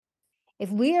If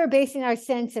we are basing our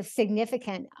sense of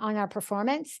significant on our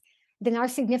performance, then our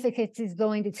significance is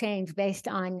going to change based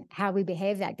on how we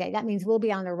behave that day. That means we'll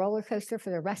be on a roller coaster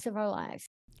for the rest of our lives.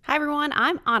 Hi, everyone.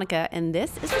 I'm Annika, and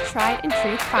this is the Tried and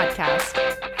Truth podcast.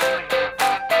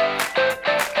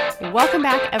 Welcome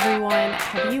back, everyone.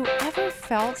 Have you ever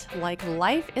felt like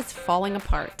life is falling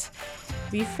apart?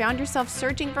 Have you found yourself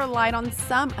searching for light on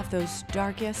some of those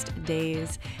darkest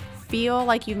days? Feel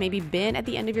like you've maybe been at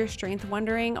the end of your strength,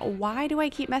 wondering, why do I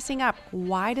keep messing up?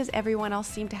 Why does everyone else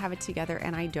seem to have it together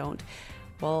and I don't?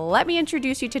 Well, let me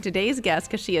introduce you to today's guest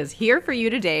because she is here for you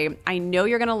today. I know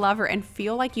you're going to love her and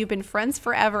feel like you've been friends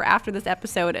forever after this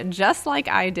episode, just like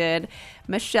I did.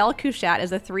 Michele Cushatt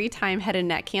is a 3-time head and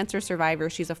neck cancer survivor.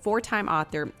 She's a 4-time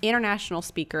author, international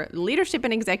speaker, leadership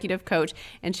and executive coach,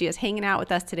 and she is hanging out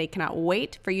with us today. Cannot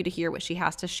wait for you to hear what she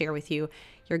has to share with you.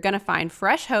 You're going to find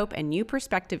fresh hope and new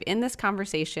perspective in this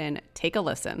conversation. Take a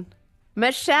listen.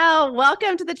 Michele,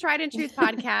 welcome to the Tried and Truth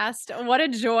podcast. What a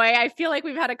joy. I feel like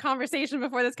we've had a conversation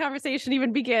before this conversation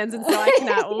even begins. And so I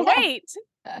cannot wait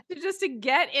to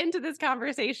get into this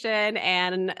conversation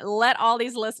and let all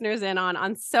these listeners in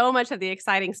on so much of the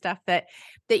exciting stuff that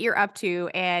you're up to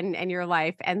and your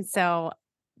life. And so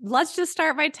let's just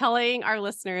start by telling our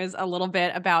listeners a little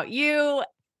bit about you,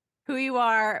 who you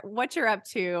are, what you're up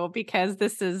to, because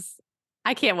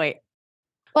I can't wait.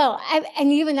 Well,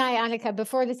 and you and I, Annika,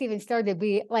 before this even started,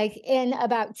 we in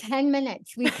about 10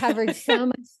 minutes, we covered so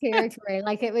much territory.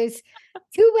 Like it was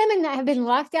 2 women that have been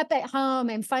locked up at home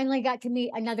and finally got to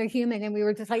meet another human. And we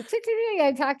were just like,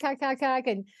 talk.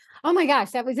 And oh my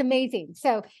gosh, that was amazing.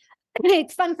 So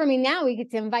it's fun for me now. We get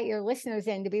to invite your listeners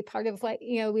in to be part of what,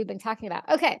 we've been talking about.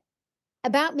 Okay.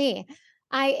 About me.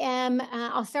 I am,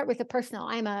 I'll start with the personal.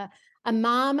 I'm a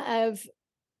mom of,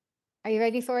 are you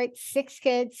ready for it? 6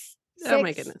 kids. 6, oh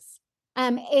my goodness.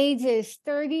 Ages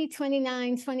 30,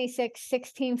 29, 26,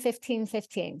 16, 15,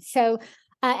 15. So,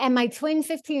 and my twin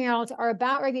 15-year-olds are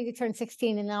about ready to turn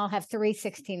 16, and then I'll have 3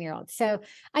 16-year-olds. So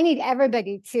I need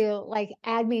everybody to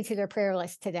add me to their prayer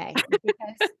list today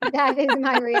because that is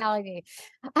my reality.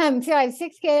 So I have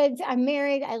 6 kids. I'm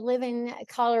married. I live in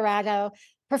Colorado.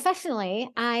 Professionally,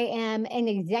 I am an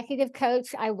executive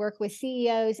coach. I work with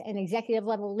CEOs and executive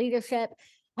level leadership,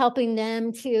 helping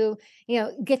them to,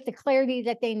 get the clarity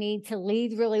that they need to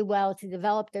lead really well, to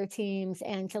develop their teams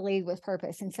and to lead with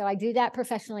purpose. And so I do that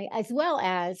professionally, as well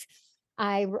as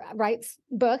I write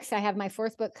books. I have my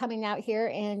 4th book coming out here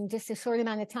in just a short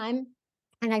amount of time.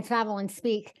 And I travel and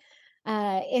speak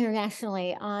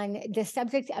internationally on the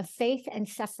subject of faith and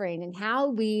suffering and how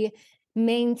we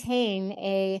maintain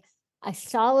a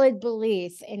solid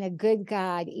belief in a good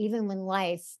God, even when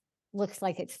life looks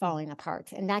like it's falling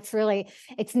apart. And that's really,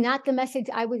 it's not the message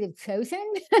I would have chosen.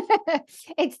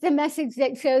 It's the message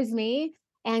that chose me.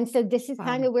 And so this is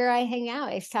kind of where I hang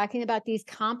out, is talking about these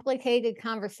complicated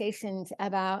conversations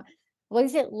about what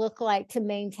does it look like to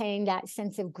maintain that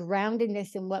sense of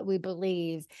groundedness in what we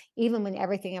believe, even when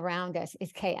everything around us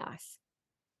is chaos.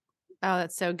 Oh,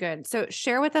 that's so good. So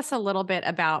share with us a little bit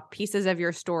about pieces of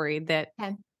your story that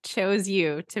chose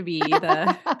you to be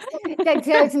the... that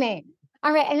chose me.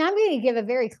 All right. And I'm going to give a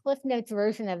very Cliff Notes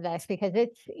version of this because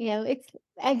it's,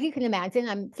 as you can imagine,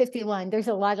 I'm 51. There's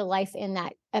a lot of life in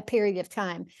that a period of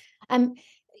time. To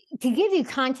give you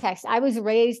context, I was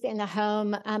raised in a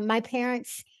home. My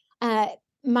parents,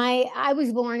 I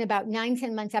was born about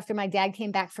 9-10 months after my dad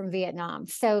came back from Vietnam.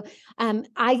 So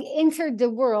I entered the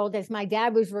world as my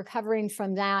dad was recovering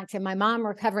from that and my mom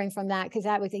recovering from that, because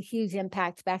that was a huge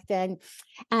impact back then.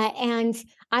 And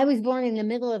I was born in the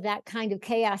middle of that kind of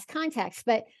chaos context.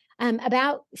 But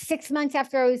about 6 months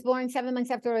after I was born, 7 months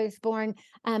after I was born,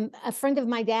 a friend of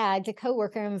my dad's, a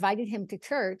coworker, invited him to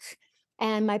church.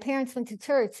 And my parents went to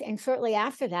church, and shortly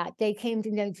after that, they came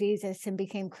to know Jesus and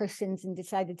became Christians and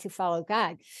decided to follow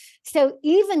God. So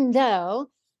even though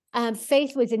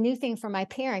faith was a new thing for my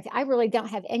parents, I really don't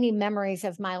have any memories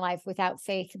of my life without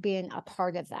faith being a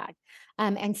part of that.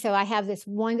 And so I have this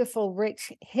wonderful,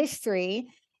 rich history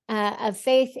of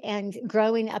faith and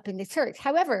growing up in the church.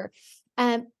 However,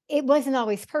 it wasn't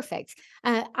always perfect.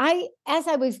 As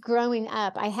I was growing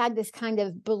up, I had this kind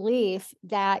of belief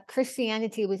that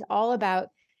Christianity was all about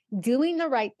doing the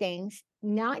right things,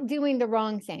 not doing the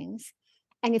wrong things.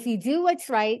 And if you do what's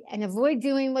right and avoid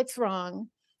doing what's wrong,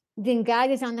 then God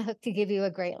is on the hook to give you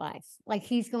a great life. Like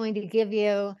he's going to give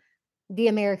you the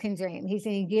American dream. He's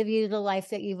going to give you the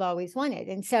life that you've always wanted.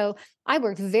 And so I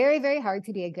worked very, very hard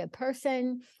to be a good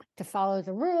person, to follow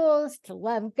the rules, to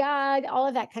love God, all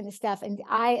of that kind of stuff. And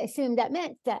I assumed that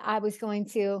meant that I was going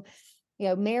to,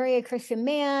 marry a Christian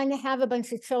man, have a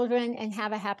bunch of children, and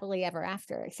have a happily ever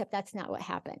after, except that's not what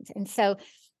happened. And so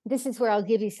this is where I'll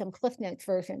give you some Cliff Notes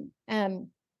version. I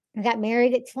got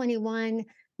married at 21,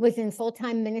 was in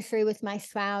full-time ministry with my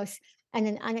spouse. And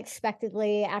then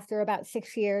unexpectedly, after about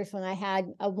 6 years, when I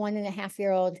had a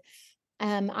 1.5-year-old,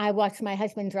 I watched my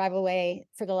husband drive away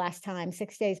for the last time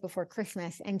 6 days before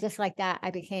Christmas. And just like that,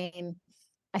 I became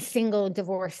a single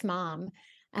divorced mom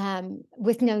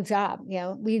with no job.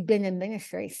 We've been in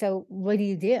ministry. So what do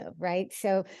you do? Right.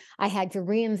 So I had to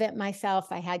reinvent myself.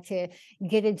 I had to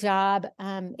get a job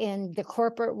in the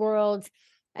corporate world,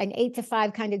 an 8 to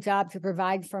 5 kind of job to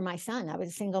provide for my son. I was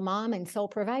a single mom and sole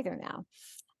provider now.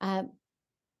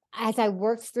 As I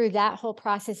worked through that whole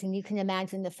process, and you can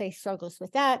imagine the faith struggles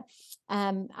with that,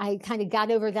 I kind of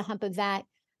got over the hump of that.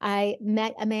 I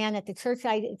met a man at the church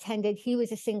I attended. He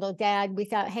was a single dad. We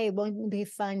thought, hey, wouldn't it be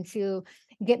fun to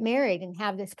get married and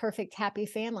have this perfect, happy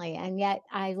family? And yet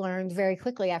I learned very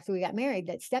quickly after we got married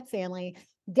that step family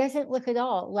doesn't look at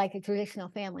all like a traditional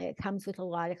family. It comes with a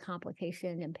lot of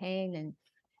complication and pain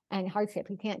and hardship.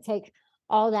 You can't take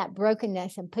all that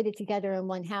brokenness and put it together in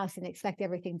one house and expect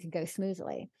everything to go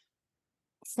smoothly.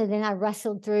 So then I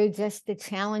wrestled through just the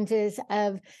challenges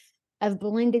of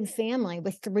blended family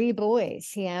with 3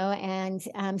 boys, and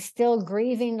still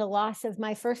grieving the loss of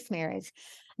my first marriage.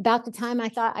 About the time I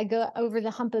thought I'd go over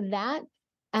the hump of that,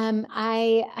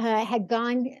 I had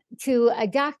gone to a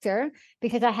doctor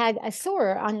because I had a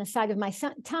sore on the side of my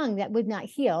tongue that would not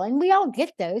heal. And we all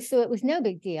get those, so it was no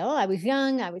big deal. I was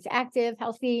young, I was active,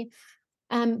 healthy,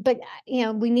 but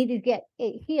we needed to get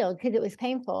it healed because it was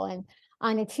painful. And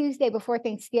on a Tuesday before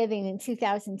Thanksgiving in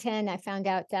 2010, I found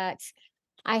out that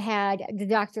the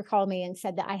doctor called me and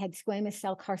said that I had squamous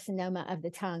cell carcinoma of the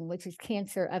tongue, which is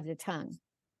cancer of the tongue.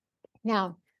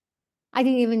 Now, I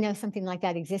didn't even know something like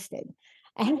that existed.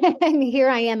 And here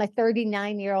I am, a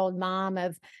 39-year-old mom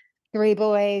of 3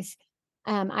 boys.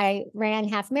 I ran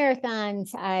half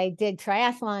marathons. I did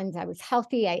triathlons. I was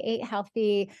healthy. I ate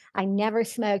healthy. I never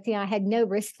smoked. I had no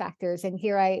risk factors. And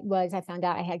here I found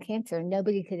out I had cancer and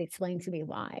nobody could explain to me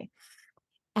why.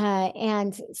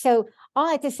 And so all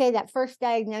I have to say, that first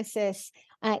diagnosis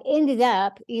ended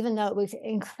up, even though it was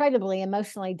incredibly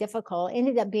emotionally difficult,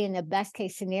 ended up being the best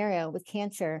case scenario with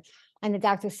cancer. And the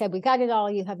doctor said, we got it all.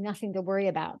 You have nothing to worry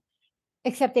about.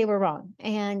 Except they were wrong.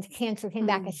 And cancer came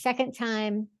back a second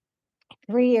time,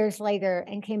 3 years later,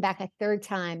 and came back a third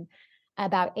time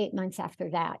about 8 months after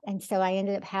that. And so I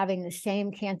ended up having the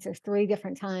same cancer 3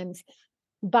 different times.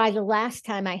 By the last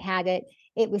time I had it,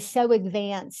 it was so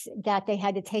advanced that they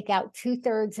had to take out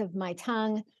 2/3 of my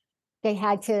tongue. They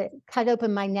had to cut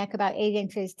open my neck about 8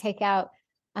 inches, take out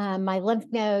my lymph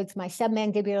nodes, my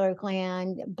submandibular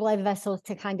gland, blood vessels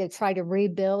to kind of try to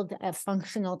rebuild a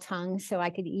functional tongue so I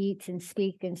could eat and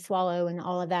speak and swallow and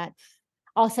all of that.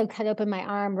 Also cut open my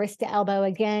arm, wrist to elbow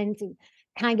again. To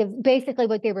kind of basically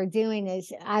what they were doing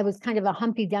is I was kind of a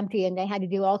Humpty Dumpty, and they had to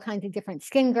do all kinds of different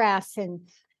skin grafts and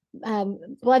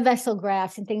blood vessel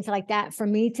grafts and things like that for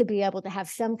me to be able to have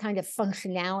some kind of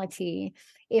functionality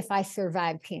if I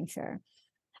survived cancer.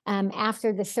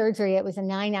 After the surgery, it was a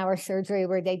 9-hour surgery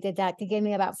where they did that to give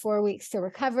me about 4 weeks to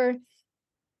recover,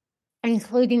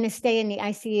 including a stay in the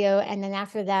ICU. And then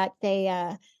after that,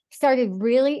 they started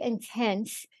really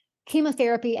intense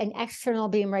chemotherapy and external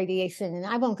beam radiation. And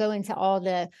I won't go into all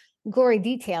the gory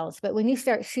details, but when you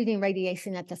start shooting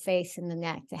radiation at the face and the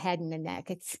neck, the head and the neck,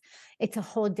 it's a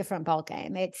whole different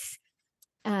ballgame. It's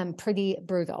pretty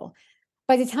brutal.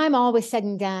 By the time all was said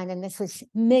and done, and this was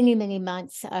many, many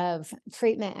months of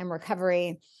treatment and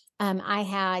recovery, I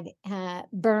had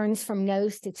burns from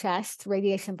nose to chest,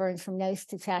 radiation burns from nose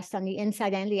to chest on the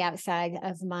inside and the outside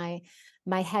of my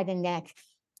head and neck.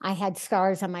 I had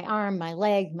scars on my arm, my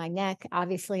leg, my neck,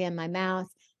 obviously in my mouth.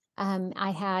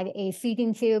 I had a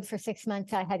feeding tube for 6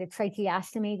 months. I had a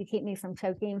tracheostomy to keep me from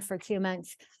choking for 2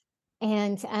 months.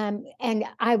 And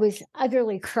I was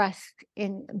utterly crushed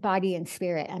in body and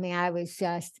spirit. I mean, I was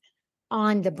just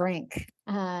on the brink.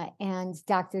 And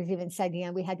doctors even said,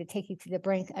 we had to take you to the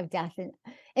brink of death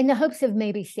in the hopes of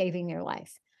maybe saving your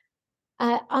life.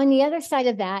 On the other side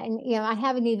of that, and I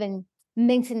haven't even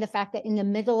mentioned the fact that in the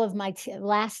middle of my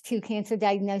last 2 cancer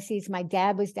diagnoses, my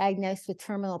dad was diagnosed with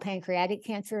terminal pancreatic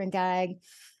cancer and died.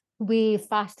 We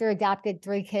foster adopted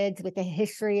 3 kids with a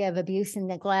history of abuse and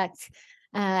neglect.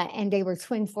 And they were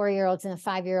twin 4-year-olds and a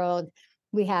 5-year-old.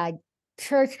 We had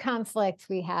church conflict.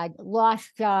 We had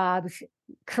lost jobs,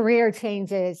 career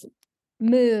changes,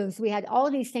 moves. We had all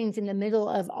these things in the middle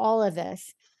of all of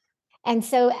this. And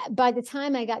so by the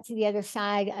time I got to the other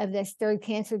side of this 3rd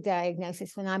cancer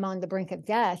diagnosis, when I'm on the brink of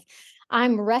death,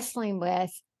 I'm wrestling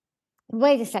with,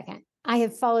 wait a second, I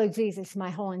have followed Jesus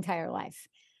my whole entire life.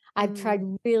 I've tried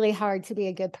really hard to be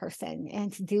a good person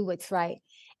and to do what's right.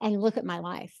 and look at my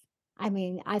life. I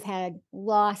mean, I've had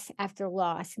loss after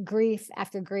loss, grief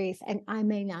after grief, and I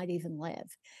may not even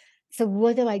live. So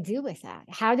what do I do with that?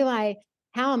 How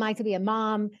am I to be a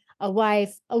mom, a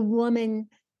wife, a woman,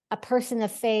 a person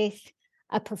of faith,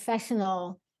 a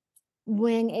professional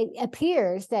when it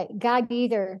appears that God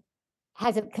either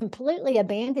has completely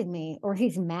abandoned me or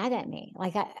he's mad at me?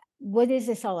 What is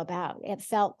this all about? It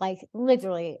felt like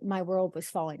literally my world was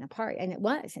falling apart, and it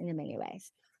was in many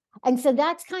ways. And so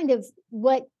that's kind of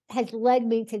what has led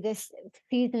me to this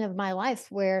season of my life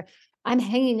where I'm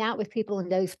hanging out with people in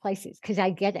those places because I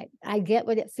get it. I get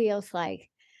what it feels like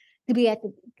to be at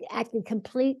the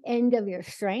complete end of your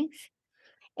strength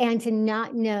and to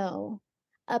not know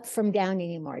up from down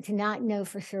anymore, to not know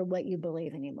for sure what you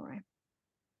believe anymore.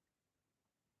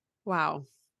 Wow.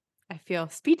 I feel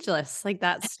speechless. Like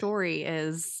that story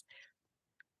is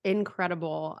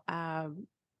incredible.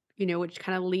 Which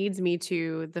kind of leads me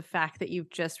to the fact that you've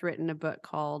just written a book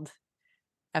called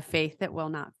A Faith That Will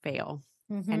Not Fail.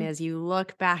 And Hmm. as you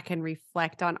look back and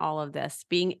reflect on all of this,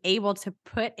 being able to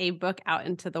put a book out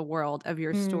into the world of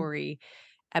your story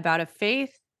about a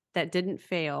faith that didn't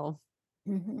fail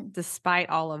Mm-hmm. despite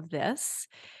all of this,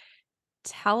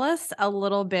 tell us a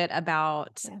little bit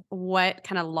about Yeah. what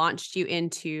kind of launched you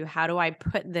into how do I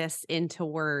put this into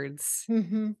words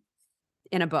Hmm.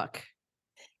 in a book?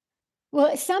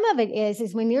 Well, some of it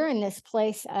is when you're in this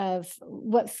place of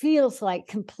what feels like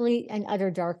complete and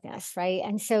utter darkness, right?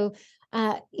 And so,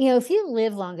 if you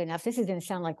live long enough, this is going to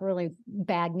sound like really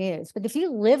bad news, but if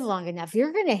you live long enough,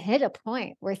 you're going to hit a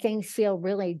point where things feel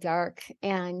really dark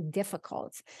and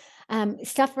difficult.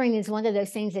 Suffering is one of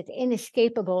those things that's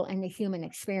inescapable in the human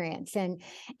experience, and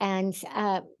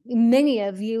many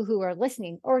of you who are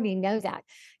listening already know that.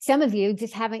 Some of you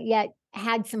just haven't yet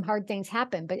had some hard things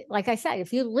happen. But like I said,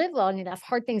 if you live long enough,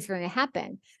 hard things are going to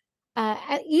happen.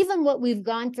 Even what we've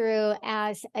gone through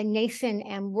as a nation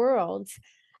and world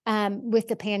with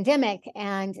the pandemic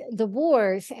and the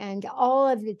wars and all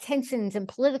of the tensions and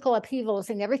political upheavals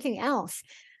and everything else,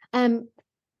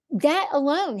 that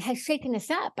alone has shaken us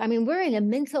up. I mean, we're in a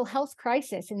mental health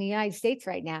crisis in the United States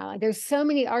right now. There's so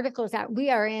many articles that we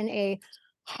are in a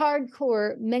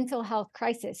hardcore mental health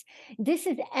crisis. This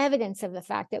is evidence of the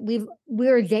fact that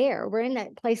we're there. We're in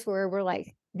that place where we're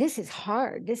like, this is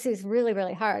hard. This is really,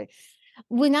 really hard.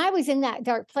 When I was in that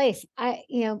dark place,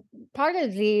 part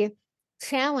of the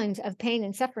challenge of pain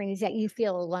and suffering is that you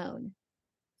feel alone.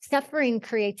 Suffering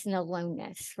creates an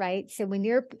aloneness, right? So when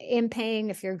you're in pain,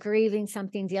 if you're grieving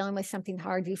something, dealing with something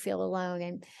hard, you feel alone.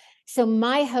 And so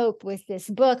my hope with this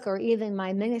book or even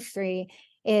my ministry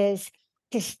is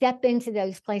to step into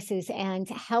those places and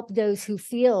help those who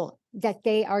feel that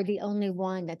they are the only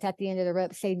one that's at the end of the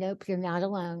rope say, nope, you're not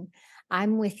alone.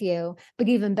 I'm with you. But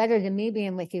even better than me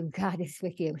being with you, God is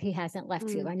with you. He hasn't left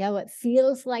you. Mm, I know it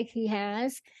feels like he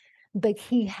has, but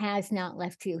he has not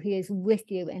left you. He is with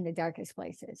you in the darkest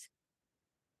places.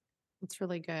 that's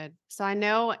really good. So I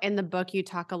know in the book you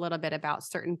talk a little bit about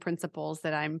certain principles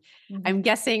that I'm Mhm.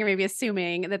 guessing or maybe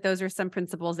assuming that those are some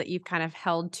principles that you've kind of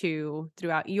held to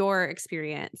throughout your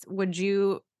experience. Would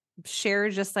you share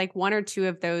just like one or two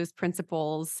of those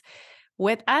principles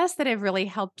with us that have really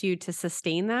helped you to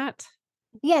sustain that?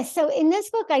 Yes. So in this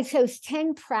book, I chose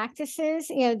 10 practices.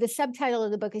 The subtitle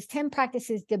of the book is 10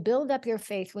 practices to build up your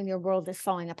faith when your world is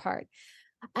falling apart.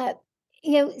 Uh,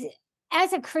 you know,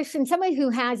 as a Christian, somebody who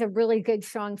has a really good,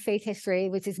 strong faith history,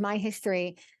 which is my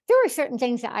history, there were certain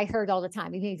things that I heard all the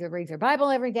time. You need to read your Bible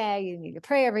every day. You need to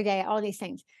pray every day, all these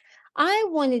things. I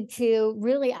wanted to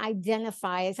really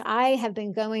identify as I have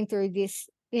been going through this,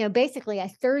 basically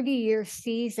a 30-year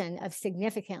season of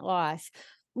significant loss.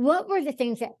 What were the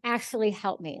things that actually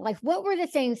helped me? Like, what were the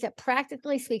things that,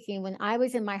 practically speaking, when I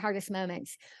was in my hardest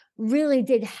moments, really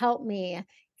did help me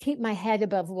keep my head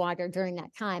above water during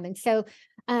that time? And so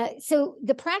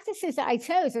the practices that I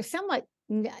chose are somewhat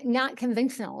not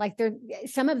conventional. Like,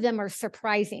 some of them are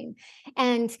surprising,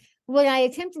 and what I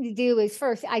attempted to do is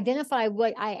first identify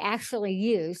what I actually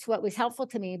used, what was helpful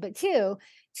to me, but two,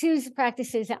 choose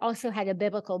practices that also had a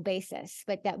biblical basis,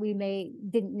 but that we may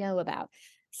didn't know about.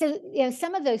 So,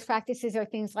 some of those practices are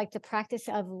things like the practice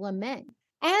of lament.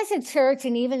 As a church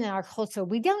and even in our culture,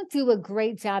 we don't do a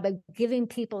great job of giving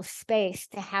people space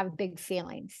to have big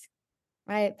feelings.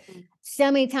 Right. Mm.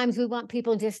 So many times we want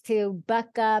people just to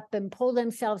buck up and pull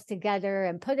themselves together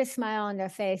and put a smile on their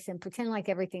face and pretend like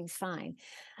everything's fine.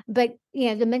 But,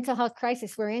 the mental health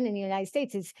crisis we're in the United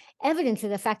States is evidence of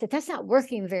the fact that that's not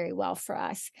working very well for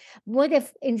us. What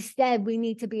if instead we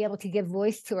need to be able to give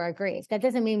voice to our grief? That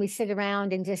doesn't mean we sit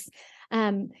around and just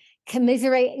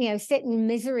commiserate, sit in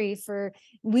misery for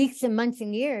weeks and months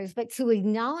and years, but to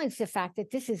acknowledge the fact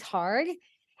that this is hard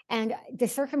and the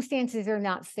circumstances are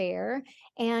not fair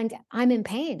and I'm in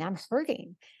pain, I'm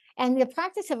hurting. And the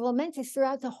practice of lament is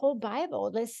throughout the whole Bible.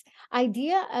 This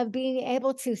idea of being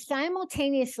able to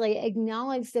simultaneously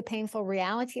acknowledge the painful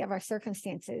reality of our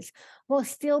circumstances while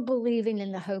still believing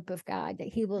in the hope of God that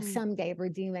He will someday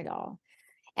redeem it all.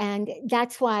 And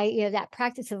that's why, that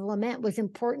practice of lament was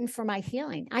important for my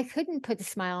healing. I couldn't put a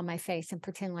smile on my face and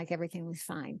pretend like everything was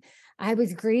fine. I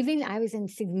was grieving. I was in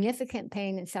significant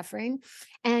pain and suffering,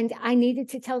 and I needed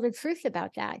to tell the truth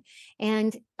about that.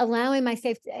 And allowing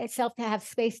myself to have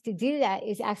space to do that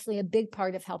is actually a big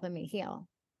part of helping me heal.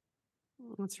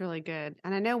 That's really good.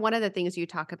 And I know one of the things you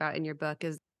talk about in your book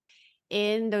is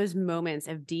in those moments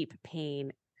of deep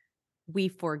pain, we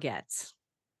forget.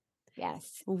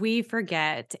 Yes. We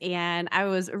forget. And I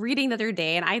was reading the other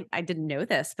day, and I didn't know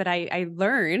this, but I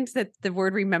learned that the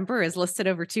word remember is listed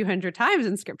over 200 times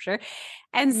in scripture.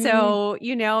 And so,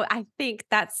 I think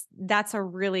that's a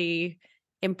really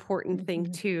important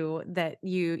thing too, that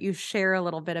you share a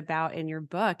little bit about in your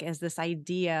book, is this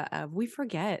idea of we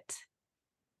forget.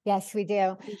 Yes, we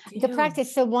do. We The do.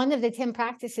 practice, so one of the 10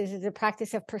 practices is the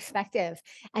practice of perspective.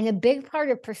 And a big part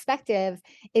of perspective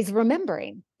is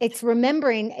remembering. It's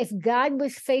remembering if God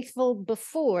was faithful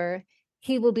before,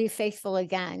 He will be faithful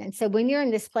again. And so when you're in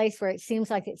this place where it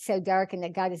seems like it's so dark and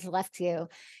that God has left you,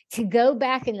 to go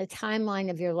back in the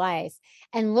timeline of your life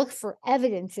and look for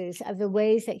evidences of the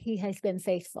ways that He has been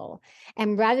faithful.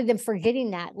 And rather than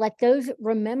forgetting that, let those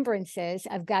remembrances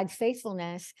of God's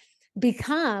faithfulness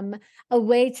become a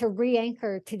way to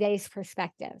re-anchor today's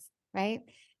perspective, right?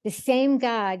 The same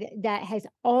God that has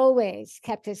always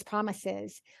kept His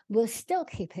promises will still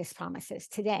keep His promises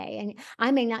today. And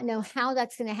I may not know how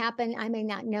that's going to happen. I may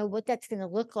not know what that's going to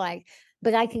look like,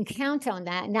 but I can count on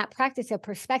that. And that practice of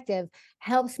perspective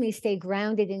helps me stay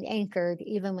grounded and anchored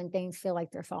even when things feel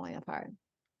like they're falling apart.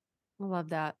 I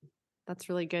love that. That's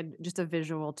really good. Just a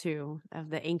visual too of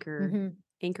the Mm-hmm.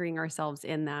 anchoring ourselves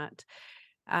in that.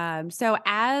 So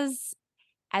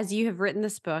as you have written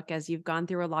this book, as you've gone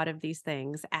through a lot of these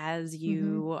things, as Mm-hmm.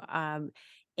 you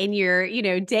in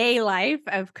your day life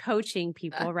of coaching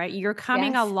people, right? You're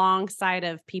coming Yes. alongside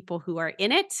of people who are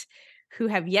in it, who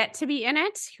have yet to be in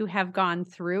it, who have gone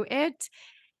through it.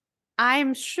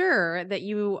 I'm sure that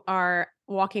you are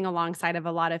walking alongside of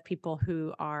a lot of people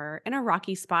who are in a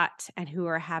rocky spot and who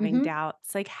are having Mm-hmm.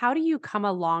 doubts. Like, how do you come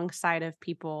alongside of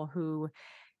people who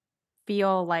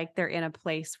feel like they're in a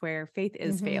place where faith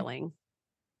is Mm-hmm. failing?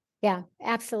 Yeah,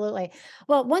 absolutely.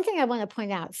 Well, one thing I want to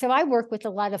point out, so I work with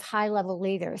a lot of high level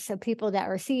leaders, so people that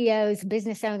are CEOs,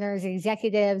 business owners,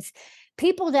 executives,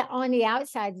 people that on the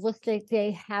outside look like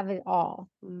they have it all.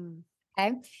 Mm.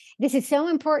 Okay. This is so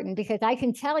important because I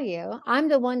can tell you, I'm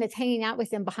the one that's hanging out with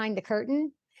them behind the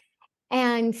curtain.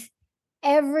 And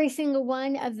every single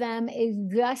one of them is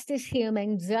just as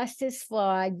human, just as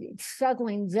flawed,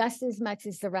 struggling just as much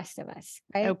as the rest of us,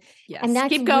 right? Oh, And yes. that's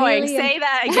Keep going. really Say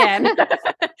that again.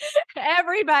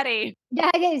 Everybody.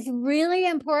 that is really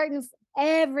important for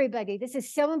everybody. This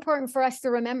is so important for us to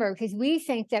remember because we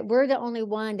think that we're the only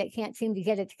one that can't seem to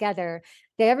get it together,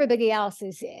 that everybody else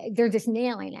is, they're just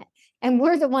nailing it. And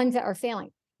we're the ones that are failing.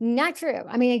 Not true.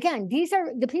 I mean, again, these are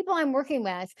the people I'm working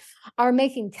with are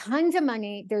making tons of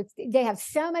money. They have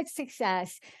so much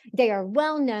success. They are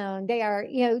well known. They are,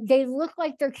 they look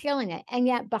like they're killing it. And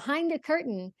yet behind the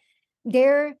curtain,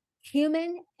 they're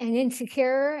human and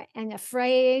insecure and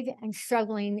afraid and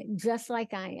struggling just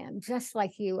like I am, just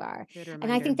like you are. Good And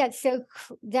I reminder. think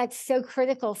that's so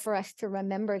critical for us to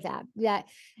remember that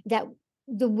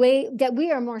the way that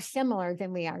we are more similar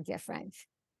than we are different.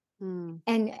 Mm.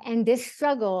 And this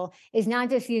struggle is not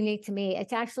just unique to me,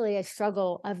 it's actually a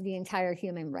struggle of the entire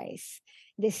human race.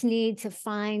 This need to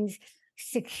find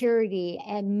security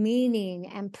and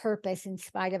meaning and purpose in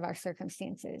spite of our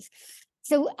circumstances.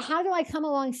 So how do I come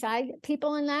alongside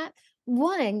people in that?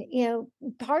 One,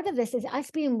 part of this is us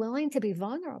being willing to be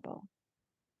vulnerable.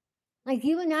 Like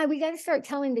you and I, we got to start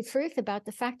telling the truth about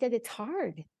the fact that it's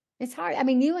hard. It's hard. I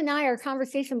mean, you and I, our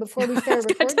conversation before we I started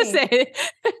was going to recording, say,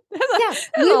 yeah, there's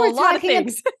we a were lot of talking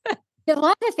things. a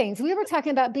lot of things. We were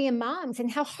talking about being moms and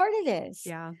how hard it is.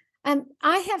 Yeah.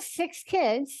 I have 6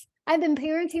 kids. I've been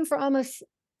parenting for almost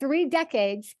 3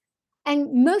 decades,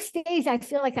 and most days I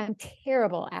feel like I'm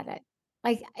terrible at it.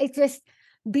 Like it's just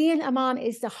being a mom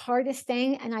is the hardest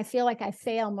thing, and I feel like I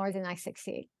fail more than I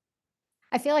succeed.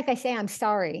 I feel like I say I'm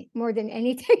sorry more than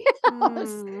anything else.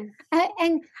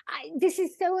 Mm, This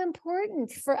is so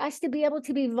important for us to be able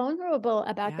to be vulnerable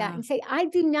about that yeah. and say, I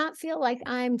do not feel like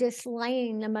I'm just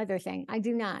slaying the mother thing. I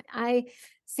do not. I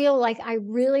feel like I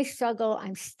really struggle.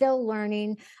 I'm still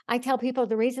learning. I tell people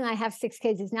the reason I have 6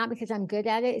 kids is not because I'm good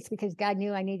at it. It's because God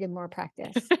knew I needed more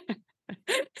practice.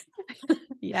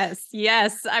 Yes,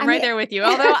 yes, I'm I right mean, there with you.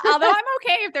 Although I'm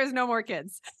okay if there's no more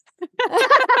kids.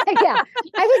 yeah,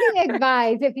 I wouldn't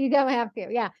advise if you don't have to.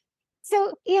 Yeah.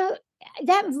 So,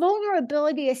 that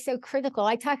vulnerability is so critical.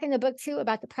 I talk in the book too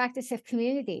about the practice of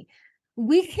community.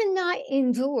 We cannot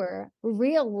endure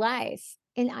real life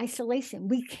in isolation.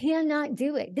 We cannot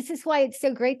do it. This is why it's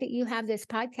so great that you have this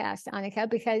podcast, Annika,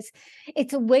 because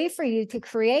it's a way for you to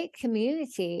create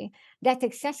community that's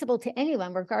accessible to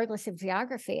anyone, regardless of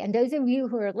geography. And those of you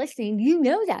who are listening, you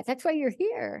know that. That's why you're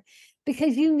here,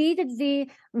 because you needed the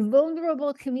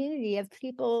vulnerable community of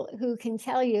people who can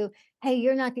tell you, hey,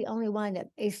 you're not the only one that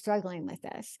is struggling with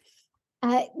this.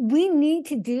 We need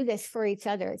to do this for each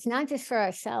other. It's not just for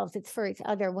ourselves, it's for each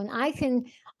other. When I can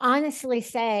honestly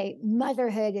say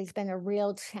motherhood has been a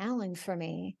real challenge for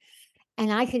me,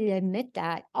 and I can admit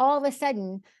that, all of a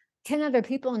sudden, 10 other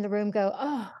people in the room go,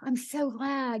 oh, I'm so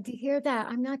glad to hear that.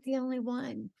 I'm not the only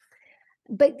one.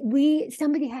 But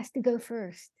somebody has to go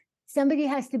first. Somebody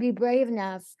has to be brave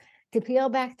enough to peel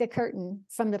back the curtain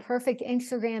from the perfect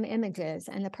Instagram images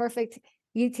and the perfect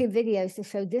YouTube videos to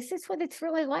show this is what it's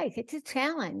really like. It's a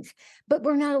challenge, but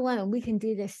we're not alone. We can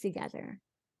do this together.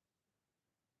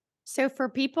 So for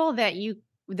people that you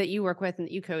work with and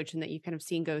that you coach and that you kind of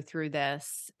seen go through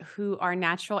this who are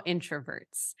natural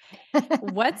introverts,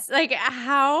 what's like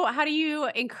how do you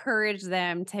encourage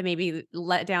them to maybe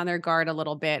let down their guard a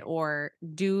little bit or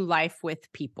do life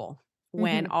with people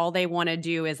when Mhm. all they want to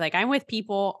do is like I'm with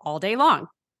people all day long.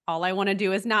 All I want to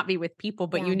do is not be with people,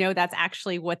 but Yeah. that's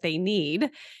actually what they need.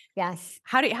 Yes.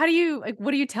 How do you like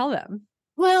what do you tell them?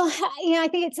 Well, I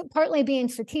think it's partly being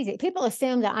strategic. People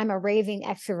assume that I'm a raving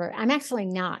extrovert. I'm actually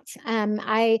not. I'm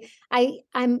an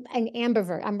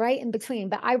ambivert. I'm right in between,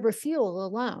 but I refuel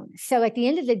alone. So at the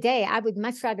end of the day, I would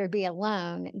much rather be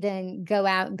alone than go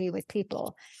out and be with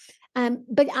people.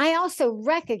 But I also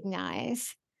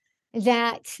recognize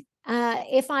that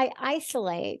if I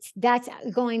isolate, that's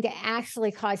going to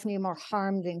actually cause me more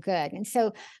harm than good. And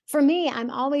so for me,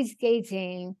 I'm always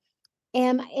gauging.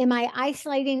 Am I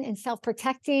isolating and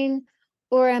self-protecting,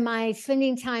 or am I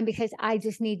spending time because I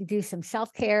just need to do some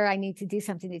self-care? I need to do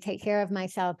something to take care of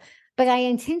myself. But I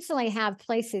intentionally have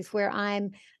places where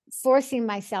I'm forcing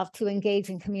myself to engage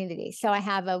in community. So I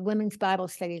have a women's Bible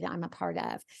study that I'm a part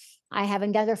of. I have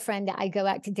another friend that I go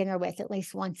out to dinner with at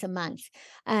least once a month.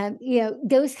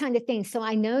 Those kind of things. So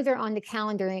I know they're on the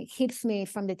calendar, and it keeps me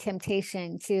from the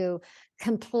temptation to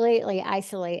completely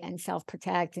isolate and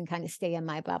self-protect and kind of stay in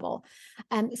my bubble.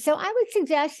 So I would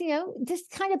suggest, just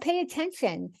kind of pay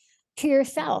attention to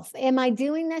yourself. Am I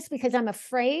doing this because I'm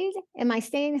afraid? Am I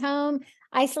staying home,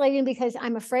 isolating because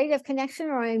I'm afraid of connection,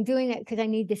 or I'm doing it because I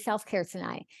need the self-care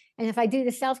tonight? And if I do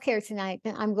the self-care tonight,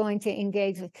 then I'm going to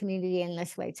engage with community in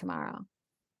this way tomorrow.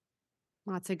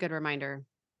 Well, that's a good reminder.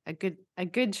 A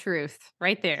good truth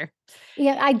right there.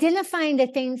 Identifying the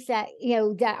things that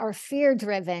are fear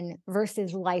driven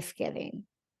versus life giving.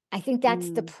 I think that's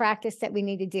the Mm. practice that we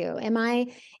need to do. Am I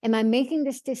making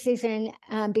this decision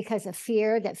because of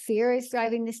fear, that fear is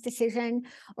driving this decision,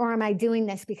 or am I doing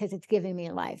this because it's giving me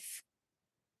life?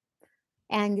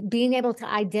 And being able to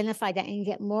identify that and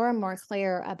get more and more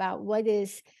clear about what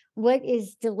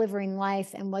is delivering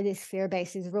life and what is fear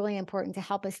based is really important to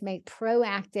help us make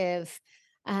proactive,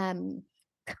 um,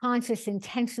 conscious,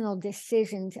 intentional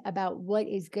decisions about what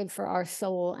is good for our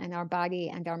soul and our body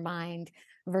and our mind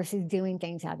versus doing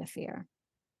things out of fear.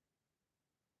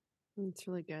 It's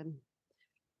really good.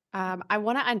 I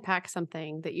want to unpack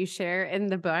something that you share in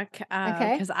the book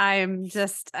Okay. because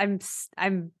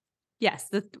yes,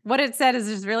 what it said is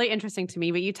just really interesting to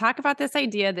me. But you talk about this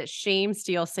idea that shame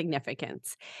steals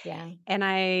significance, Yeah. and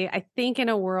I think in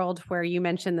a world where you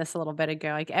mentioned this a little bit ago,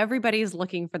 like everybody's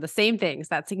looking for the same things,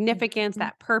 that significance, Mhm.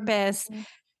 that purpose. Mhm.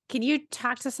 Can you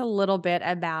talk to us a little bit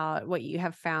about what you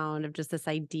have found of just this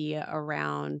idea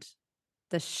around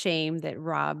the shame that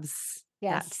robs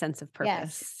that Yes. sense of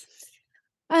Yes.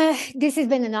 purpose? This has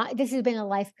been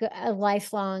a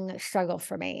lifelong struggle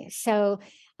for me. So,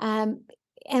 um,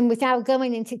 and without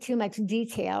going into too much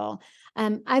detail,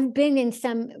 I've been in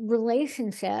some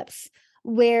relationships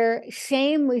where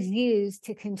shame was used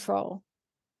to control.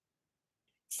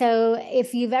 So,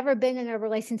 if you've ever been in a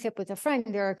relationship with a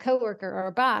friend or a coworker or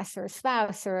a boss or a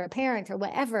spouse or a parent or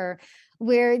whatever,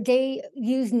 where they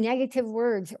use negative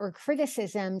words or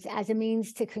criticisms as a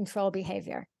means to control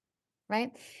behavior, right?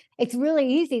 It's really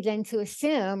easy then to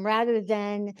assume, rather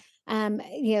than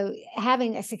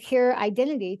having a secure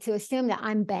identity, to assume that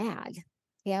I'm bad.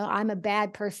 I'm a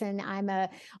bad person.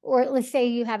 Or let's say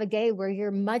you have a day where your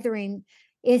mothering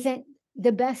isn't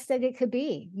the best that it could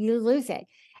be. You lose it.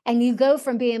 And you go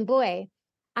from being, boy,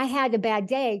 I had a bad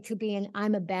day, to being,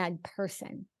 I'm a bad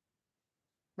person.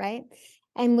 Right.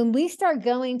 And when we start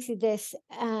going to this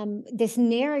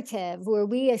narrative where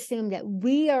we assume that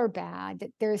we are bad,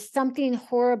 that there's something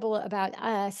horrible about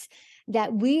us,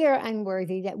 that we are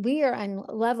unworthy, that we are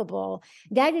unlovable,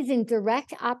 that is in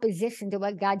direct opposition to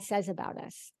what God says about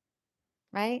us.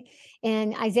 Right?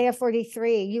 In Isaiah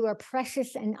 43, you are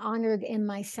precious and honored in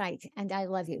my sight, and I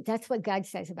love you. That's what God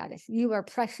says about us. You are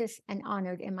precious and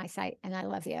honored in my sight, and I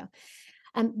love you.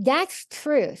 That's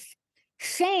truth.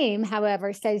 Shame,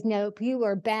 however, says, nope, you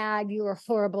are bad, you are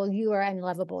horrible, you are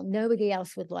unlovable. Nobody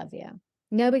else would love you.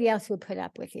 Nobody else would put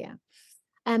up with you.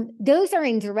 Those are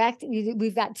indirect.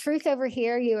 We've got truth over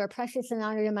here. You are precious and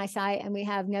honored in my sight. And we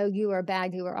have, no, you are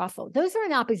bad, you are awful. Those are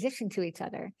in opposition to each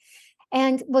other.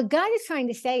 And what God is trying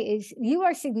to say is, you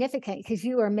are significant because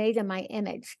you are made in my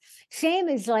image. Shame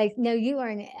is like, no, you are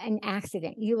an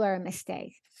accident. You are a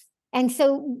mistake. And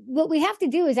so what we have to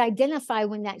do is identify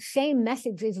when that shame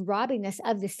message is robbing us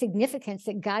of the significance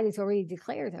that God has already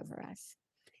declared over us.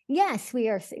 Yes, we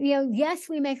are, yes,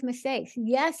 we make mistakes.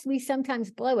 Yes, we sometimes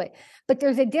blow it. But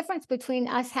there's a difference between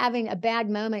us having a bad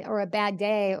moment or a bad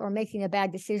day or making a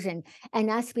bad decision and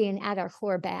us being at our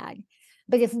core bad.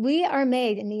 But if we are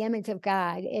made in the image of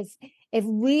God, if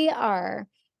we are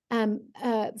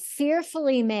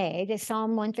fearfully made, as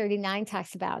Psalm 139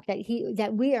 talks about,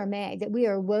 that we are made, that we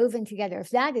are woven together.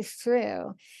 If that is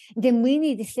true, then we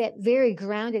need to sit very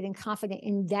grounded and confident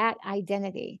in that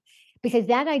identity, because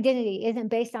that identity isn't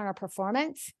based on our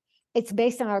performance. It's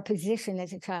based on our position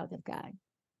as a child of God.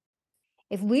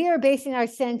 If we are basing our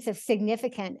sense of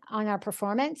significance on our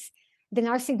performance, then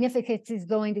our significance is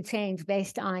going to change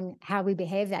based on how we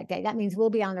behave that day. That means we'll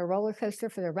be on a roller coaster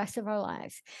for the rest of our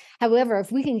lives. However,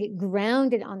 if we can get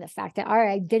grounded on the fact that our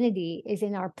identity is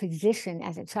in our position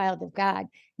as a child of God,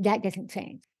 that doesn't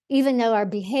change. Even though our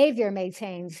behavior may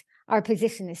change, our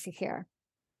position is secure.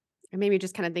 And maybe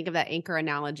just kind of think of that anchor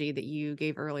analogy that you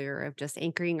gave earlier of just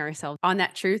anchoring ourselves on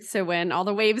that truth. So when all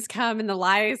the waves come and the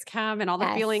lies come and all the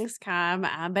Yes. feelings come,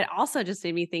 but also just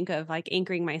made me think of like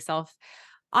anchoring myself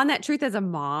on that truth as a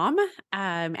mom,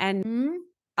 and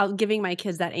giving my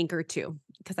kids that anchor too.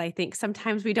 Because I think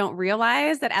sometimes we don't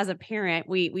realize that as a parent,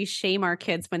 we shame our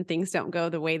kids when things don't go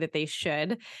the way that they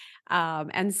should.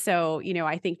 And so,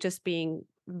 I think just being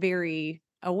very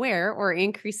aware or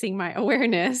increasing my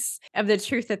awareness of the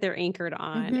truth that they're anchored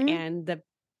on and the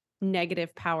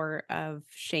negative power of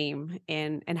shame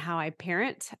and how I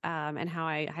parent, and how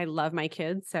I love my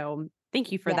kids. So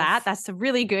thank you for that. Yes. That's a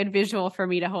really good visual for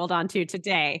me to hold on to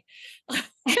today.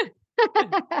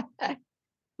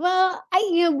 Well,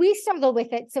 we struggle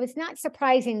with it, so it's not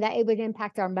surprising that it would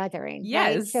impact our mothering,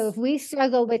 right? So if Yes. we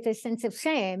struggle with a sense of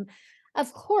shame,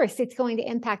 of course it's going to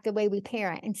impact the way we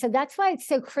parent. And so that's why it's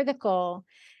so critical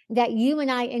that you and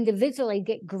I individually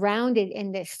get grounded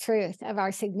in this truth of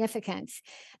our significance,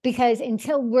 because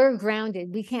until we're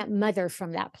grounded, we can't mother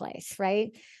from that place,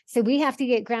 right? So we have to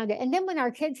get grounded. And then when our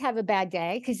kids have a bad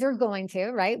day, because they're going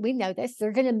to, right? We know this,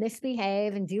 they're going to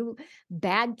misbehave and do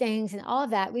bad things and all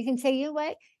of that. We can say, you know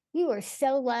what? You are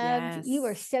so loved. You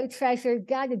are Yes. so treasured.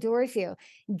 God adores you.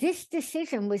 This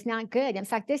decision was not good. In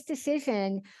fact, this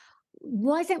decision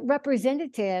wasn't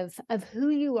representative of who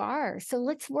you are. So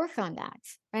let's work on that,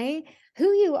 right?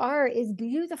 Who you are is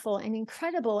beautiful and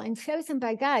incredible and chosen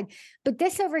by God. But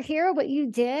this over here, what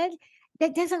you did,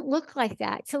 that doesn't look like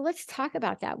that. So let's talk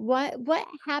about that. What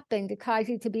happened to cause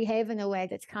you to behave in a way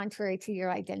that's contrary to your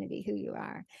identity, who you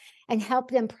are, and help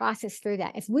them process through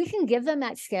that. If we can give them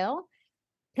that skill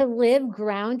to live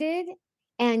grounded,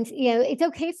 and it's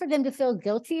okay for them to feel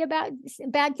guilty about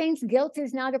bad things. Guilt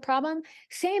is not a problem.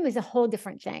 Shame is a whole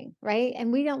different thing, right?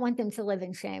 And we don't want them to live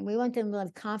in shame. We want them to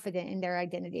live confident in their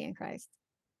identity in Christ.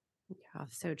 Yeah,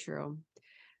 so true.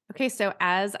 Okay, so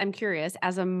as I'm curious,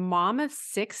 as a mom of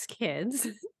 6 kids,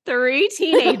 3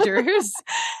 teenagers,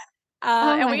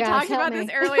 Oh and my we gosh, talked help about this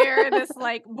me. earlier, this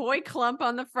like boy clump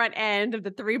on the front end of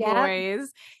the 3 Yep, boys.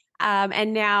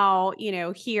 And now,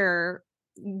 here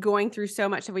going through so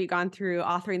much of what you've gone through,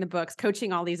 authoring the books,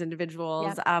 coaching all these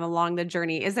individuals yep. along the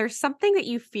journey. Is there something that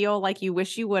you feel like you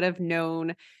wish you would have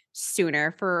known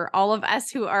sooner for all of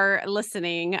us who are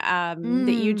listening, that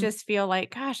you Mm. just feel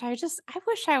like, gosh, I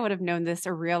wish I would have known this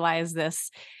or realized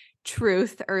this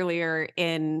truth earlier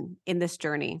in this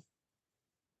journey.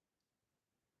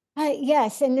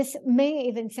 Yes, and this may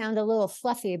even sound a little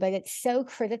fluffy, but it's so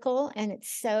critical and it's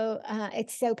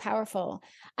so powerful.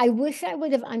 I wish I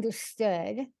would have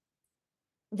understood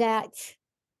that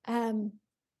um,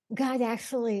 God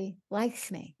actually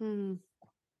likes me. Mm,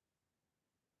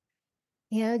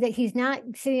 You know, that He's not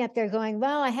sitting up there going,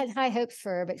 "Well, I had high hopes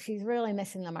for her, but she's really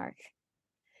missing the mark."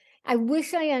 I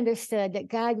wish I understood that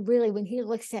God really, when He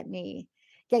looks at me,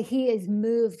 that He is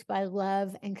moved by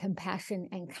love and compassion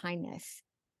and kindness.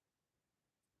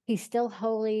 He's still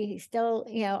holy, he's still,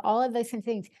 all of those kind of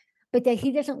things, but that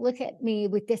He doesn't look at me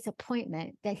with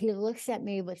disappointment, that He looks at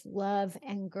me with love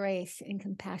and grace and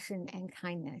compassion and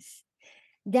kindness.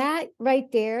 That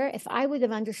right there, if I would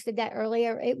have understood that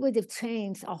earlier, it would have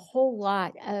changed a whole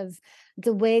lot of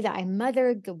the way that I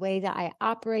mothered, the way that I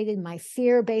operated, my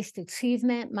fear-based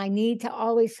achievement, my need to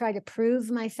always try to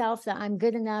prove myself that I'm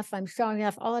good enough, I'm strong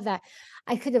enough, all of that.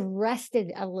 I could have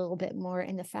rested a little bit more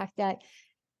in the fact that,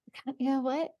 you know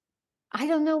what? I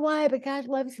don't know why, but God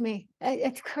loves me.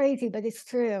 It's crazy, but it's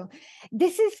true.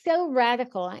 This is so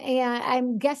radical. And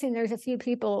I'm guessing there's a few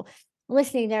people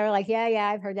listening that are like, yeah, yeah,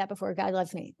 I've heard that before. God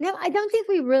loves me. No, I don't think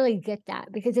we really get that,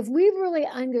 because if we really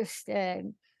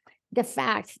understood the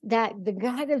fact that the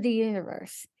God of the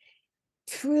universe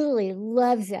truly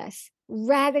loves us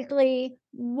radically,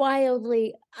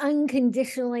 wildly,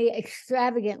 unconditionally,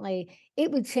 extravagantly,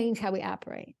 it would change how we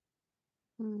operate.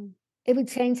 mm. It would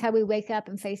change how we wake up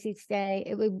and face each day.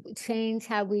 It would change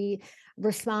how we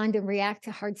respond and react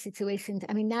to hard situations.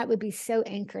 I mean, that would be so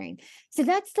anchoring. So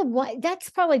that's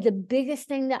probably the biggest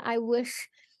thing that I wish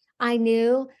I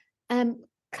knew.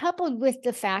 Coupled with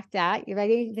the fact that, you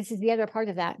ready? This is the other part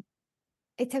of that.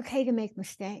 It's okay to make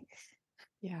mistakes.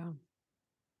 Yeah.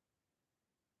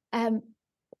 Um,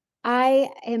 I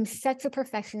am such a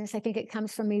perfectionist. I think it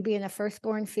comes from me being a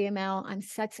firstborn female. I'm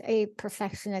such a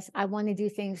perfectionist. I want to do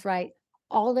things right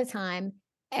all the time,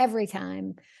 every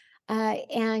time.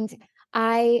 And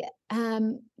I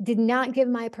did not give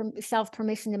myself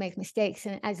permission to make mistakes.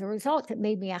 And as a result, it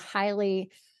made me a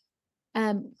highly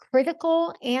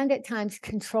critical and at times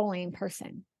controlling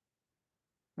person.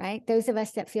 Right? Those of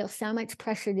us that feel so much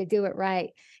pressure to do it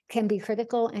right can be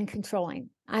critical and controlling.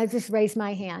 I just raise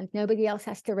my hand. Nobody else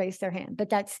has to raise their hand, but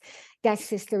that's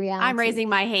just the I'm reality. raising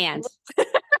my hand.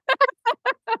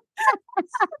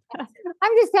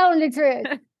 I'm just telling the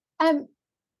truth. Um,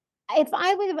 if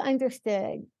I would have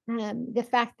understood the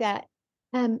fact that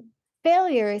um,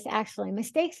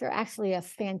 mistakes are actually a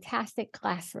fantastic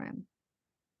classroom.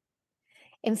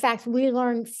 In fact, we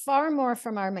learn far more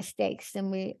from our mistakes than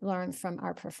we learn from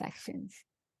our perfections.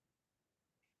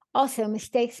 Also,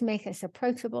 mistakes make us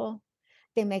approachable.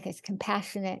 They make us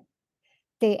compassionate.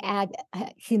 They add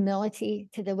humility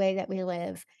to the way that we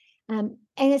live. And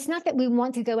it's not that we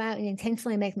want to go out and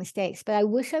intentionally make mistakes, but I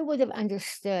wish I would have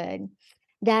understood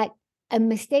that a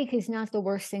mistake is not the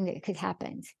worst thing that could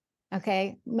happen.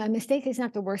 Okay. My mistake is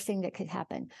not the worst thing that could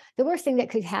happen. The worst thing that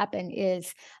could happen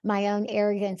is my own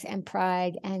arrogance and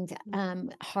pride and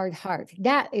hard heart.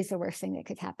 That is the worst thing that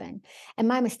could happen. And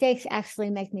my mistakes actually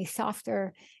make me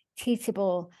softer,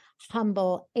 teachable,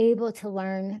 humble, able to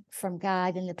learn from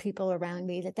God and the people around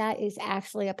me, that is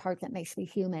actually a part that makes me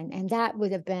human. And that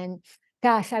would have been,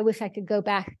 gosh, I wish I could go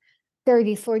back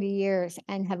 30, 40 years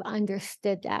and have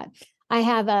understood that. I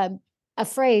have a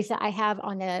phrase that I have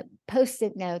on a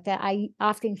Post-it note that I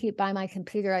often keep by my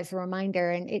computer as a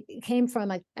reminder. And it came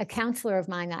from a counselor of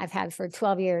mine that I've had for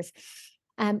 12 years,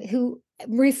 who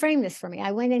reframed this for me.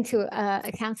 I went into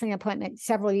a counseling appointment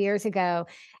several years ago,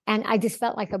 and I just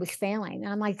felt like I was failing.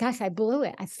 And I'm like, gosh, I blew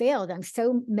it. I failed. I'm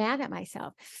so mad at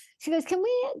myself. She goes, can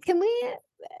we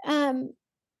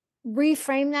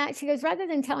reframe that? She goes, rather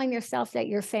than telling yourself that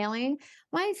you're failing,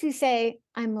 why don't you say,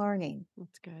 I'm learning?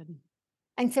 That's good.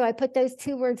 And so I put those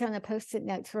two words on a Post-it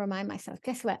note to remind myself,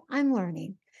 guess what? I'm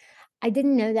learning. I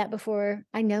didn't know that before.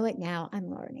 I know it now. I'm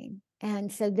learning.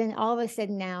 And so then all of a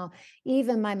sudden now,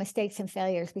 even my mistakes and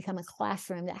failures become a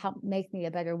classroom that help make me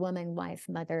a better woman, wife,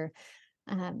 mother,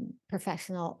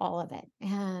 professional, all of it.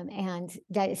 And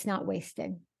that it's not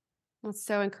wasted. That's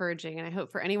so encouraging. And I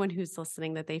hope for anyone who's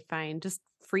listening that they find just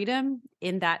freedom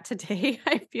in that today.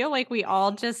 I feel like we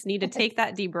all just need to take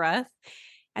that deep breath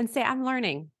and say, I'm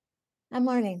learning. I'm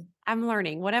learning. I'm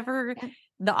learning. Whatever Yeah.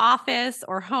 the office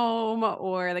or home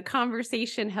or the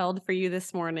conversation held for you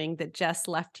this morning that just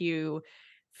left you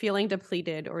feeling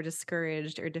depleted or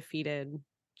discouraged or defeated,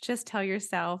 just tell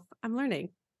yourself, I'm learning.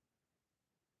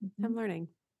 Mhm. I'm learning.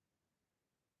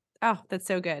 Oh, that's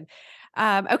so good.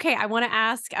 Okay, I want to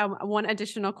ask one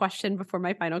additional question before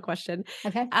my final question.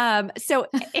 Okay. So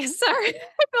sorry, I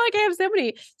feel like I have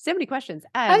so many questions.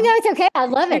 Oh, no, it's okay. I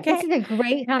love it. This Okay. is a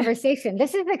great conversation.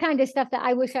 This is the kind of stuff that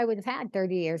I wish I would have had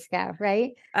 30 years ago,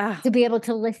 right? Uh, To be able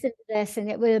to listen to this, and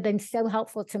it would have been so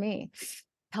helpful to me.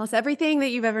 Tell us everything that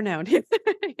you've ever known.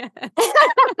 Yes.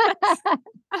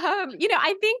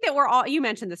 I think that you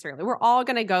mentioned this earlier, we're all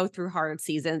going to go through hard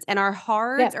seasons and our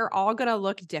hards Yep. are all going to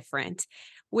look different,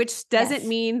 which doesn't Yes,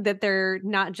 mean that they're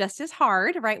not just as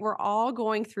hard, right? We're all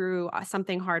going through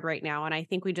something hard right now. And I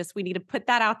think we need to put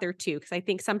that out there too. Cause I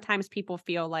think sometimes people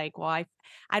feel like, well,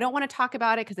 I don't want to talk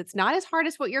about it because it's not as hard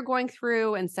as what you're going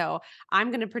through. And so I'm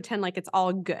going to pretend like it's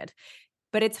all good,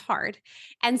 but it's hard.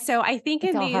 And so I think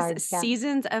it's in all these hard. Yeah.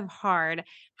 seasons of hard,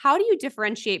 how do you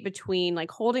differentiate between like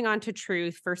holding on to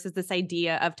truth versus this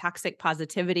idea of toxic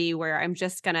positivity where I'm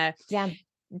just going to Yeah.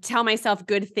 tell myself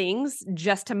good things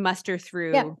just to muster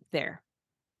through Yep. there?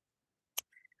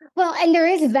 Well, and there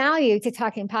is value to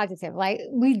talking positive. Like,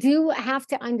 we do have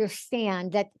to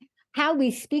understand that how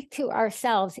we speak to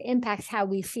ourselves impacts how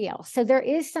we feel. So there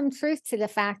is some truth to the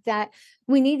fact that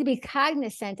we need to be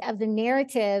cognizant of the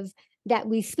narrative that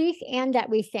we speak and that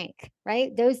we think,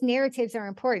 right? Those narratives are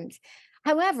important.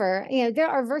 However, there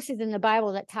are verses in the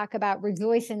Bible that talk about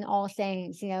rejoice in all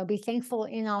things, be thankful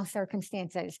in all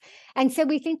circumstances. And so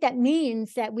we think that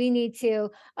means that we need to,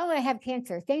 oh, I have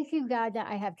cancer. Thank you, God, that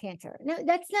I have cancer. No,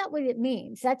 that's not what it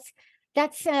means. That's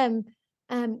kind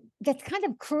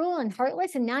of cruel and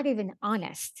heartless and not even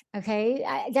honest. Okay,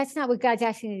 that's not what God's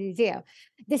asking you to do.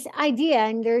 This idea,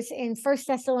 and there's in First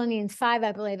Thessalonians 5,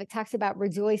 I believe, it talks about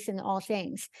rejoice in all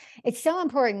things. It's so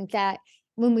important that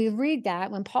when we read that,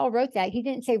 when Paul wrote that, he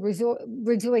didn't say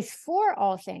rejoice for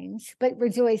all things, but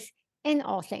rejoice in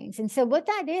all things. And so what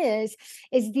that is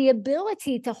the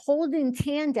ability to hold in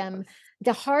tandem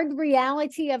the hard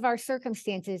reality of our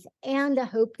circumstances and the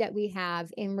hope that we have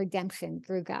in redemption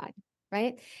through God,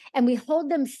 right? And we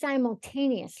hold them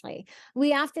simultaneously.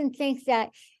 We often think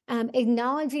that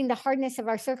acknowledging the hardness of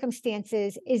our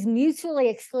circumstances is mutually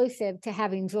exclusive to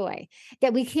having joy,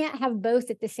 that we can't have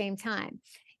both at the same time.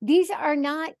 These are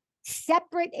not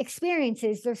separate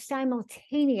experiences, they're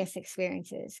simultaneous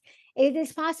experiences. It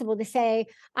is possible to say,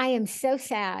 I am so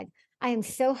sad, I am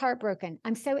so heartbroken,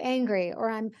 I'm so angry,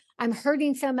 or I'm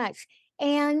hurting so much.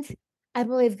 And I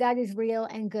believe God is real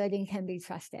and good and can be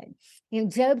trusted.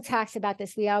 Job talks about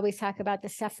this. We always talk about the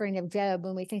suffering of Job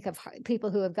when we think of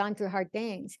people who have gone through hard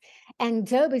things. And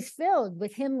Job is filled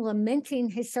with him lamenting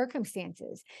his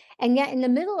circumstances. And yet in the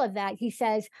middle of that, he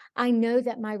says, I know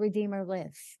that my Redeemer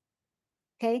lives.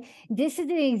 Okay. This is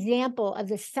an example of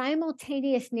the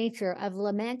simultaneous nature of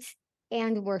lament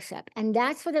and worship. And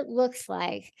that's what it looks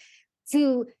like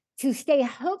to stay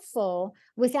hopeful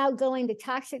without going to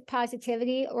toxic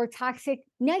positivity or toxic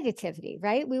negativity,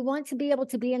 right? We want to be able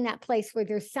to be in that place where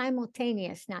there's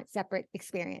simultaneous, not separate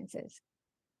experiences.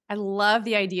 I love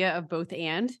the idea of both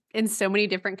and in so many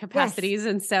different Yes. capacities.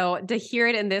 And so to hear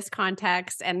it in this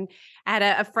context, and I had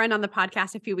a friend on the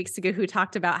podcast a few weeks ago who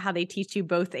talked about how they teach you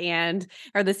both and,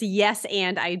 or this yes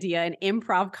and idea in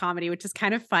improv comedy, which is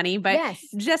kind of funny, but Yes.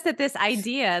 just that this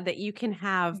idea that you can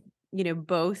have,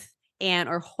 both and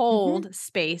or Hmm. hold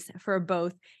space for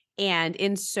both and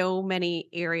in so many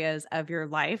areas of your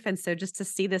life. And so just to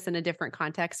see this in a different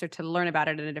context or to learn about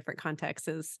it in a different context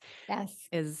Yes.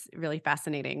 is really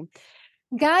fascinating.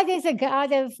 God is a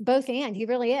God of both and. He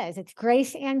really is. It's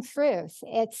grace and truth.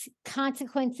 It's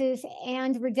consequences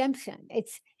and redemption.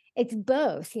 It's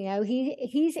both. He's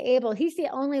the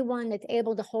only one that's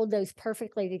able to hold those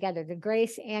perfectly together, the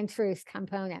grace and truth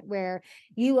component, where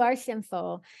you are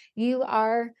sinful, you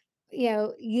are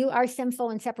you are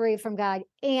sinful and separated from God,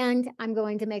 and I'm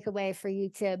going to make a way for you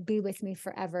to be with me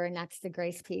forever. And that's the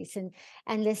grace piece. And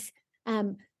this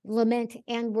um lament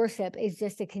and worship is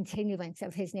just a continuance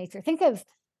of his nature. Think of,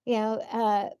 you know,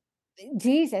 uh,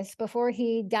 Jesus before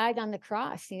he died on the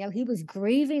cross. He was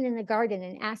grieving in the garden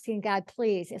and asking God,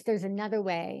 please, if there's another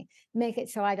way, make it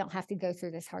so I don't have to go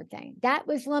through this hard thing. That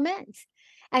was lament.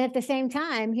 And at the same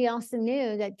time, he also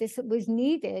knew that this was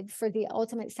needed for the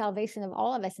ultimate salvation of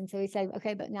all of us. And so he said,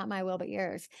 okay, but not my will, but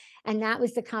yours. And that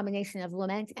was the combination of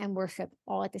lament and worship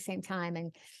all at the same time.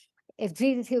 And if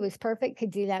Jesus, who was perfect,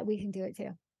 could do that, we can do it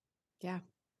too. Yeah,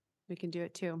 we can do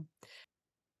it too.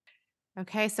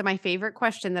 Okay, so my favorite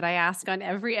question that I ask on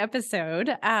every episode,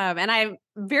 and I'm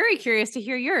very curious to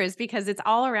hear yours because it's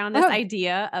all around this Oh,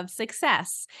 idea of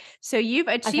success. So you've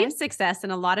achieved okay. success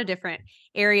in a lot of different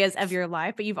areas of your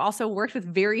life, but you've also worked with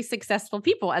very successful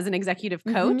people as an executive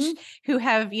coach Hmm. who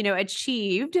have,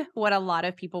 achieved what a lot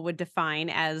of people would define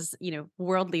as,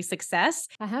 worldly success.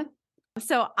 Uh-huh.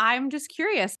 So I'm just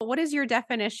curious, what is your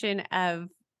definition of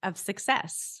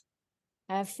success?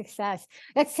 Of success.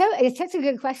 It's such a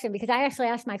good question because I actually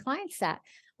ask my clients that.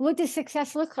 What does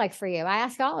success look like for you? I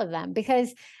ask all of them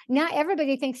because not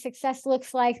everybody thinks success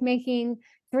looks like making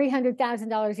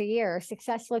 $300,000 a year. Or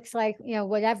success looks like,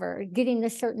 whatever, getting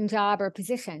this certain job or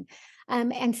position.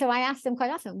 And so I ask them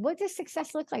quite often, what does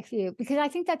success look like for you? Because I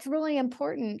think that's really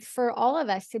important for all of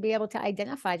us to be able to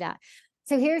identify that.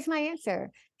 So here's my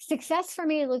answer. Success for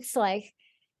me looks like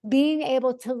being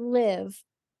able to live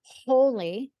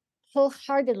wholly,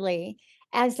 wholeheartedly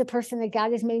as the person that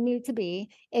God has made me to be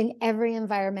in every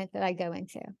environment that I go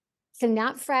into. So,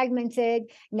 not fragmented,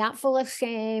 not full of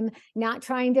shame, not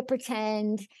trying to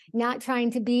pretend, not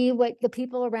trying to be what the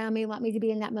people around me want me to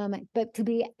be in that moment, but to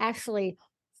be actually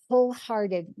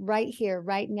wholehearted right here,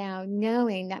 right now,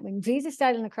 knowing that when Jesus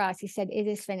died on the cross, he said, "It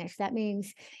is finished." That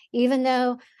means even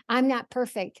though I'm not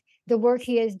perfect, the work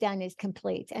he has done is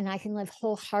complete, and I can live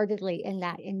wholeheartedly in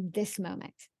that in this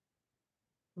moment.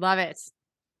 Love it.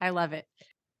 I love it.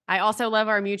 I also love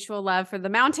our mutual love for the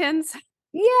mountains,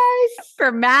 Yes. for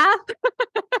math.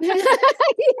 Yes,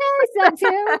 that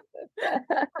too.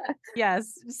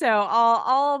 Yes. So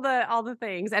all the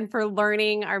things, and for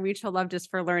learning, our mutual love just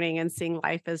for learning and seeing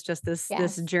life as just this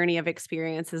Yes. journey of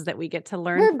experiences that we get to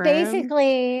learn We're from.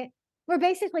 basically we're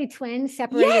basically twins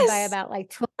separated by Yes. about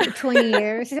like 20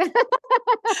 years.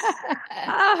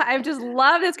 I've just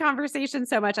loved this conversation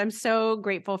so much. I'm so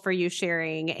grateful for you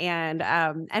sharing, and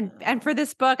for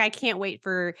this book. I can't wait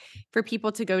for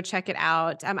people to go check it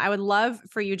out. I would love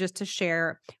for you just to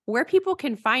share where people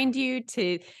can find you,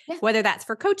 to Yeah. whether that's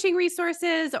for coaching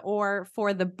resources or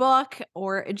for the book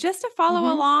or just to follow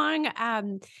Mhm.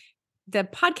 along, the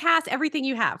podcast, everything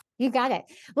you have. You got it.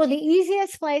 Well, the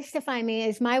easiest place to find me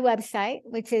is my website,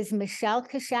 which is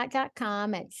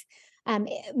michellecushatt.com. It's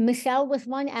Michelle with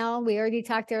one L. We already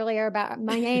talked earlier about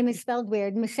my name is spelled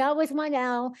weird. Michelle with one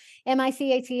L,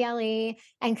 Michele,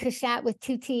 and Cushatt with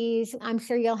two T's. I'm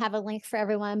sure you'll have a link for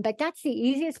everyone, but that's the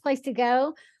easiest place to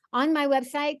go. On my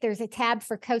website, there's a tab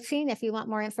for coaching if you want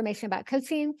more information about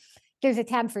coaching. There's a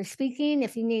tab for speaking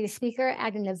if you need a speaker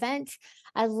at an event.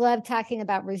 I love talking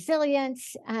about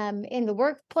resilience in the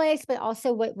workplace, but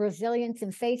also what resilience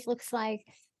and faith looks like.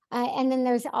 And then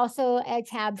there's also a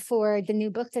tab for the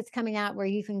new book that's coming out where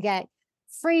you can get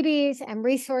freebies and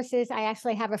resources. I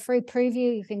actually have a free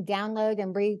preview you can download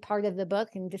and read part of the book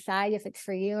and decide if it's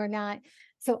for you or not.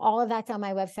 So all of that's on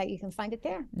my website. You can find it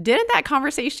there. Didn't that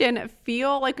conversation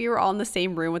feel like we were all in the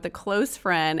same room with a close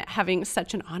friend having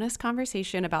such an honest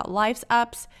conversation about life's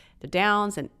ups, the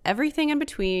downs, and everything in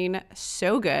between?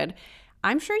 So good.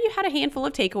 I'm sure you had a handful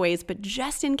of takeaways, but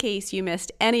just in case you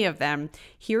missed any of them,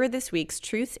 here are this week's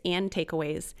truths and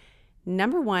takeaways.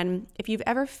 Number one, if you've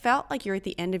ever felt like you're at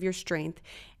the end of your strength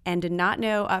and did not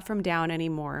know up from down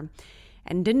anymore,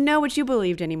 and didn't know what you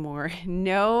believed anymore,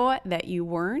 know that you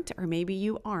weren't, or maybe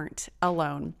you aren't,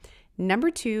 alone. Number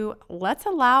two, let's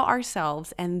allow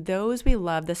ourselves and those we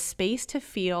love the space to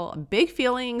feel big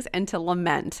feelings and to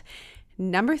lament.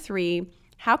 Number three,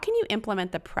 how can you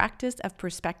implement the practice of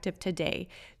perspective today?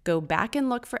 Go back and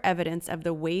look for evidence of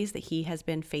the ways that He has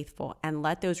been faithful, and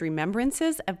let those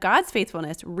remembrances of God's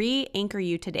faithfulness re-anchor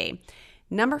you today.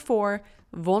 Number four,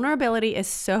 vulnerability is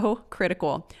so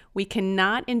critical. We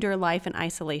cannot endure life in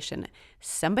isolation.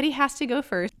 Somebody has to go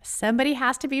first. Somebody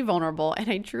has to be vulnerable. And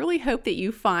I truly hope that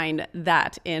you find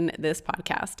that in this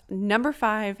podcast. Number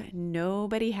five,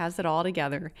 nobody has it all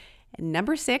together. And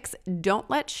number six, don't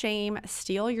let shame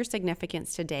steal your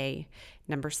significance today.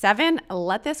 Number seven,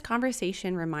 let this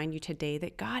conversation remind you today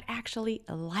that God actually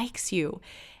likes you.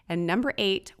 And number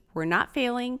eight, we're not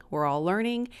failing, we're all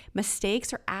learning.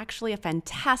 Mistakes are actually a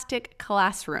fantastic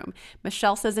classroom.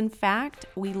 Michele says, in fact,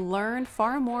 we learn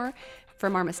far more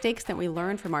from our mistakes than we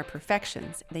learn from our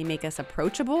perfections. They make us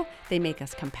approachable, they make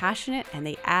us compassionate, and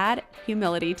they add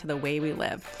humility to the way we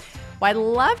live. Well, I'd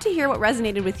love to hear what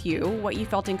resonated with you, what you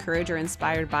felt encouraged or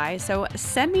inspired by. So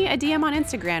send me a DM on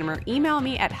Instagram or email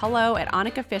me at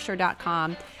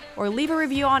hello@annikafisher.com, or leave a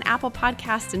review on Apple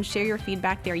Podcasts and share your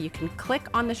feedback there. You can click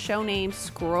on the show name,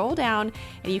 scroll down,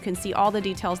 and you can see all the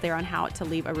details there on how to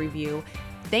leave a review.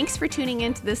 Thanks for tuning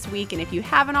in to this week, and if you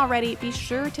haven't already, be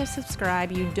sure to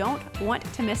subscribe. You don't want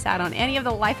to miss out on any of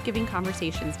the life-giving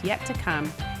conversations yet to come.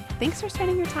 Thanks for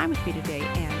spending your time with me today,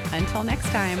 and until next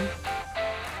time.